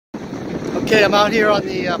Okay, I'm out here on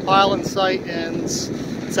the piling site, and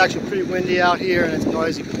it's actually pretty windy out here and it's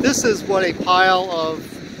noisy. But this is what a pile of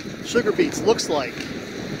sugar beets looks like.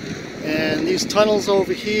 And these tunnels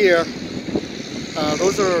over here,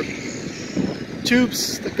 those are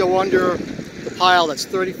tubes that go under the pile that's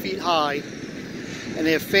 30 feet high, and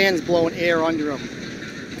they have fans blowing air under them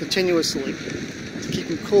continuously to keep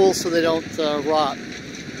them cool so they don't rot.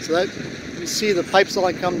 So that, you see the pipes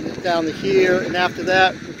only come down to here, and after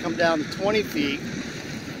that we come down to 20 feet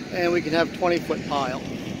and we can have a 20-foot pile.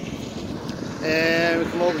 And we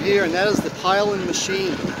come over here, and that is the piling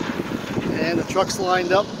machine, and the truck's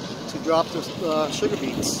lined up to drop the sugar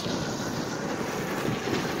beets.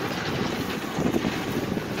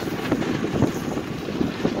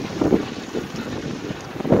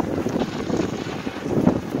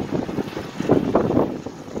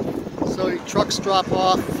 So your trucks drop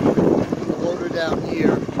off the loader down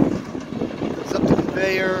here. Goes up the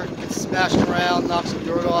conveyor, gets smashed around, knocks the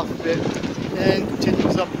dirt off a bit, and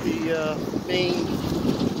continues up the main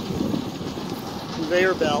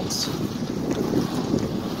conveyor belts.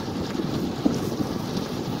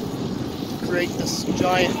 Create this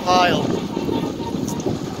giant pile.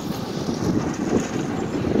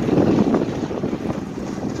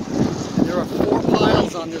 And there are 4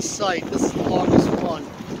 piles on this site. This is the longest one.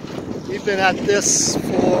 We've been at this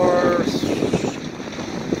for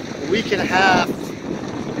a week and a half.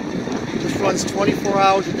 This runs 24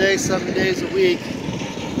 hours a day, 7 days a week.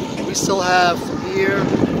 We still have from here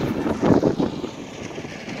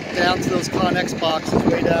down to those Connex boxes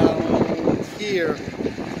way down here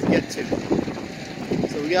to get to.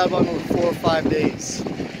 So we got about another 4 or 5 days.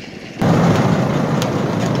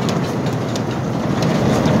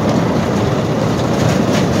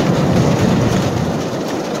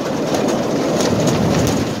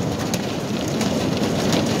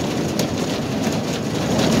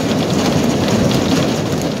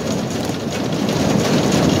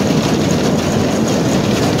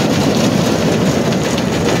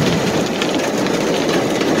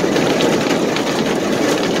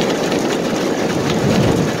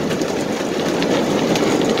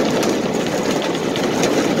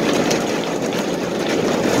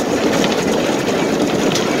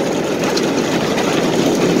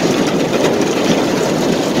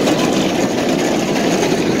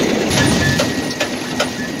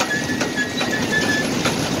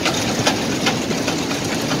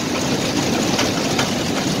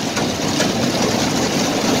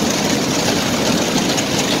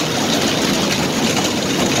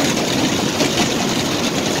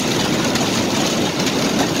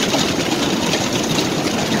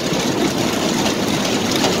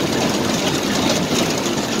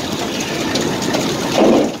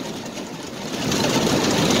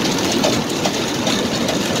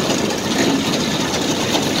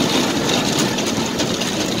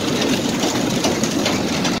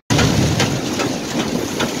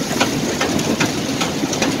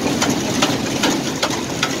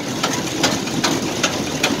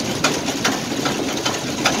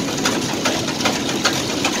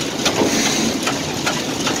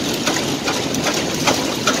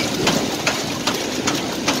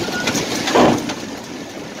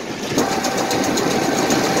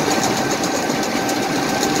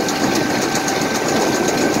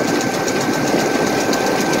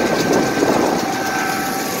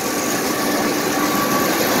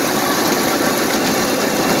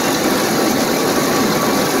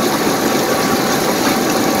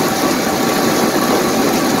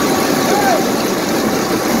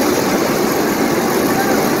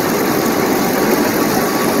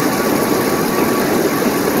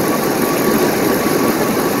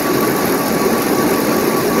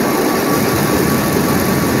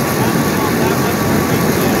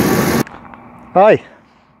 Hi,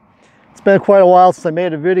 it's been quite a while since I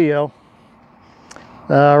made a video.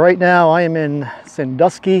 Right now I am in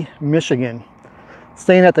Sandusky, Michigan,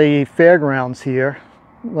 staying at the fairgrounds here.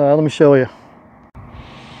 Let me show you.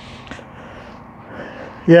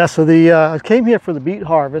 Yeah, so I came here for the beet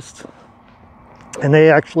harvest, and they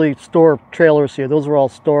actually store trailers here. Those are all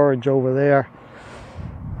storage over there.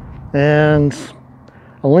 And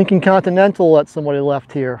a Lincoln Continental that somebody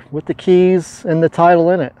left here with the keys and the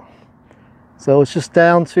title in it. So it's just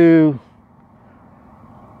down to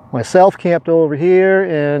myself camped over here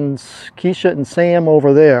and Keisha and Sam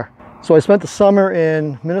over there. So I spent the summer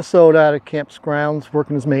in Minnesota at a campgrounds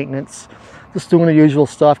working as maintenance, just doing the usual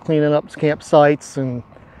stuff, cleaning up campsites and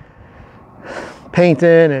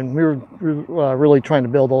painting, and we were really trying to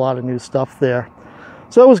build a lot of new stuff there.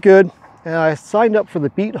 So it was good. And I signed up for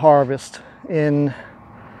the beet harvest when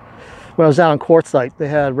I was down on Quartzsite. They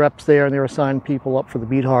had reps there and they were signing people up for the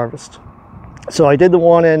beet harvest. So I did the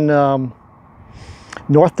one in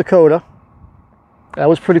North Dakota. That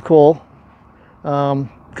was pretty cool. Kind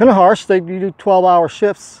of harsh. You do 12-hour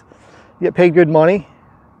shifts. You get paid good money.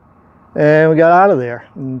 And we got out of there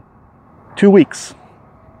in 2 weeks.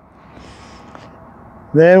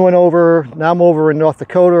 Then went over, now I'm over in North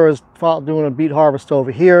Dakota, I was doing a beet harvest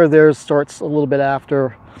over here. Theirs starts a little bit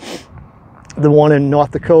after the one in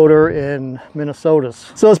North Dakota and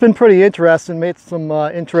Minnesota's. So it's been pretty interesting, made some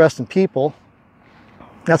interesting people,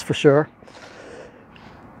 that's for sure.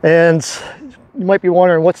 And you might be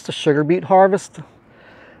wondering, what's the sugar beet harvest?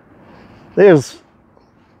 There's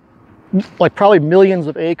like probably millions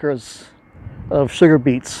of acres of sugar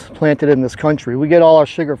beets planted in this country. We get all our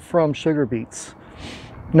sugar from sugar beets.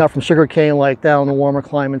 Not from sugar cane like down in the warmer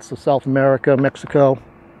climates of South America, Mexico,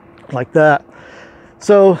 like that.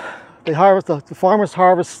 So they harvest, the farmers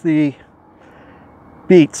harvest the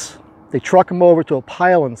beets. They truck them over to a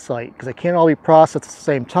piling site because they can't all be processed at the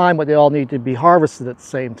same time, but they all need to be harvested at the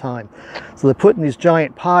same time. So they put in these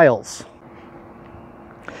giant piles.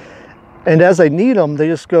 And as they need them, they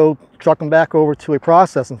just go truck them back over to a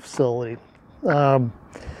processing facility.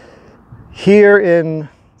 Here in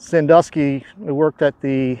Sandusky, we worked at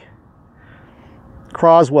the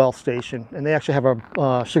Croswell station, and they actually have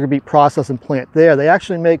a sugar beet processing plant there. They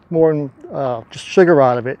actually make more than just sugar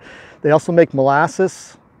out of it. They also make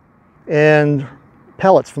molasses and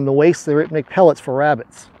pellets from the waste. They make pellets for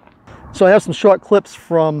rabbits. So I have some short clips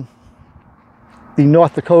from the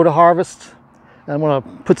North Dakota harvest. I'm going to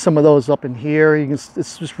put some of those up in here. It's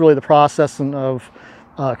just really the processing of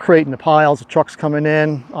creating the piles, the trucks coming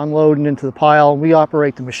in, unloading into the pile, and we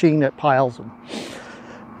operate the machine that piles them.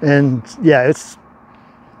 And yeah, it's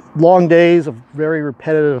long days of very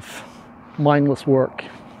repetitive, mindless work.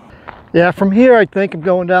 Yeah, from here I think I'm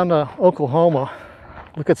going down to Oklahoma,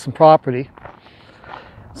 look at some property,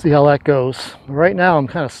 see how that goes. Right now I'm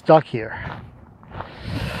kind of stuck here.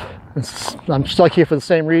 I'm stuck here for the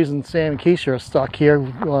same reason Sam and Keisha are stuck here,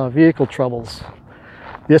 vehicle troubles.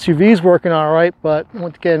 The SUV's working all right, but I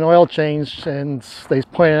went to get an oil change, and they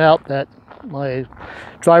pointed out that my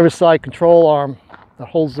driver's side control arm that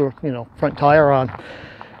holds the front tire on,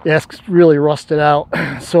 it's really rusted out.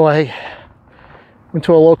 So I went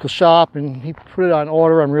to a local shop and he put it on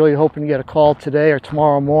order. I'm really hoping to get a call today or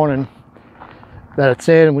tomorrow morning that it's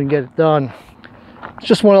in and we can get it done. It's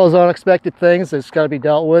just one of those unexpected things that's got to be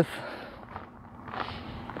dealt with.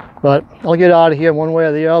 But I'll get out of here one way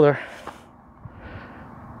or the other.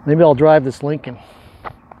 Maybe I'll drive this Lincoln.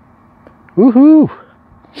 Woohoo!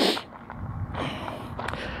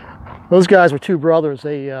 Those guys were two brothers.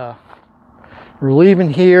 They were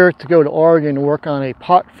leaving here to go to Oregon to work on a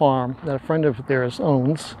pot farm that a friend of theirs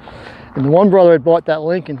owns. And the one brother had bought that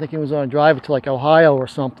Lincoln thinking he was going to drive it to like Ohio or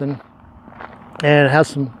something. And it has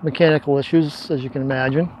some mechanical issues, as you can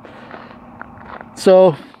imagine.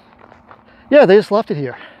 So, yeah, they just left it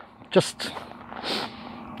here. But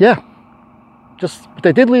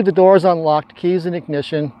they did leave the doors unlocked, keys in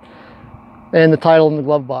ignition, and the title in the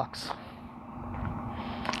glove box.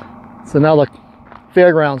 So now the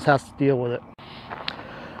fairgrounds has to deal with it.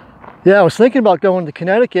 Yeah, I was thinking about going to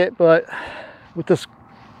Connecticut, but with this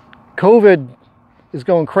COVID is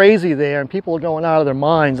going crazy there and people are going out of their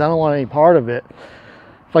minds, I don't want any part of it.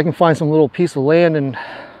 If I can find some little piece of land in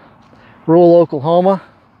rural Oklahoma,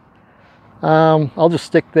 I'll just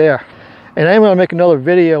stick there. And I'm going to make another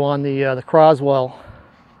video on the Croswell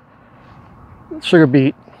sugar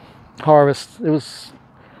beet harvest.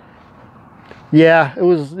 Yeah.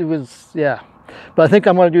 But I think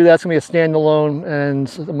I'm going to do that. It's going to be a standalone, and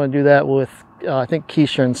I'm going to do that with I think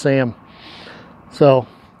Keisha and Sam. So,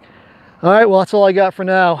 all right. Well, that's all I got for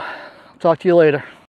now. Talk to you later.